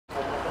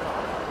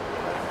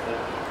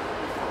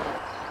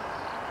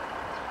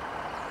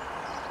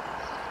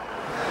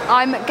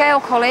I'm Gail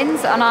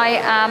Collins and I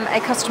am a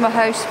customer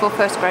host for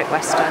First Great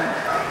Western.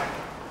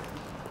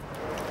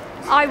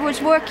 I was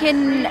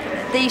working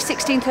the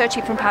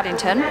 16:30 from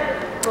Paddington,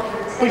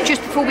 but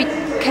just before we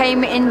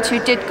came into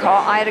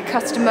Didcot, I had a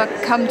customer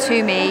come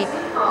to me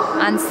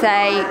and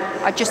say,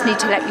 I just need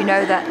to let you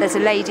know that there's a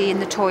lady in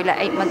the toilet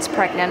 8 months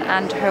pregnant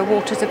and her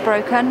waters have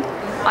broken.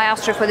 I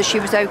asked her whether she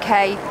was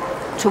okay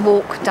to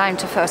walk down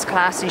to first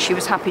class, and she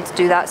was happy to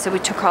do that, so we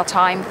took our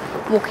time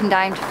walking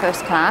down to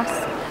first class.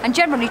 And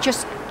generally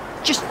just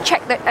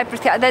check that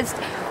everything,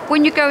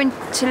 when you go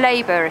into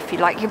labour, if you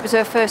like, it was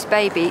her first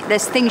baby,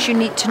 there's things you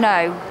need to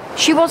know.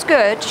 She was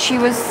good,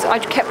 I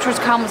kept her as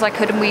calm as I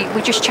could, and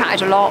we just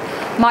chatted a lot.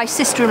 My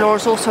sister-in-law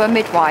is also a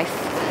midwife,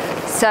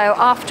 so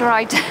after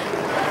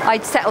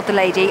I'd settled the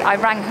lady, I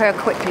rang her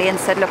quickly and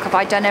said, look, have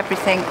I done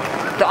everything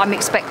that I'm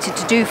expected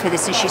to do for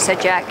this? And she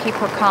said, yeah, keep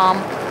her calm,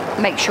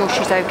 make sure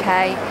she's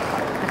okay.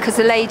 Because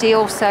the lady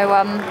also,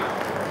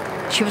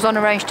 she was on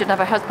her own, she didn't have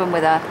her husband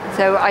with her.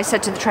 So I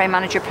said to the train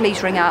manager,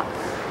 please ring up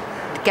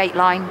the gate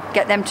line,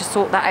 get them to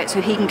sort that out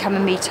so he can come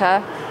and meet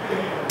her.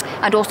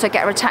 And also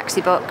get her a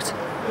taxi booked.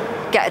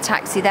 Get a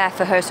taxi there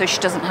for her so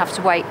she doesn't have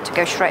to wait to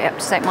go straight up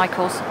to St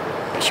Michael's.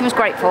 She was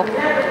grateful,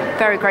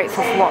 very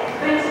grateful for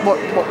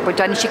what we'd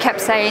done. She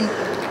kept saying,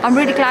 I'm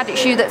really glad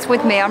it's you that's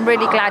with me. I'm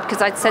really glad,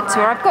 because I'd said to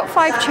her, I've got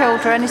 5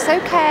 children, it's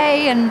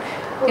okay, and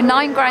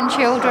 9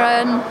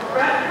 grandchildren.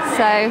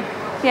 So,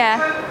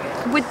 yeah,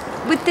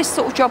 with this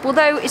sort of job,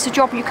 although it's a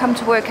job you come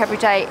to work every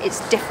day,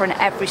 it's different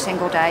every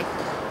single day.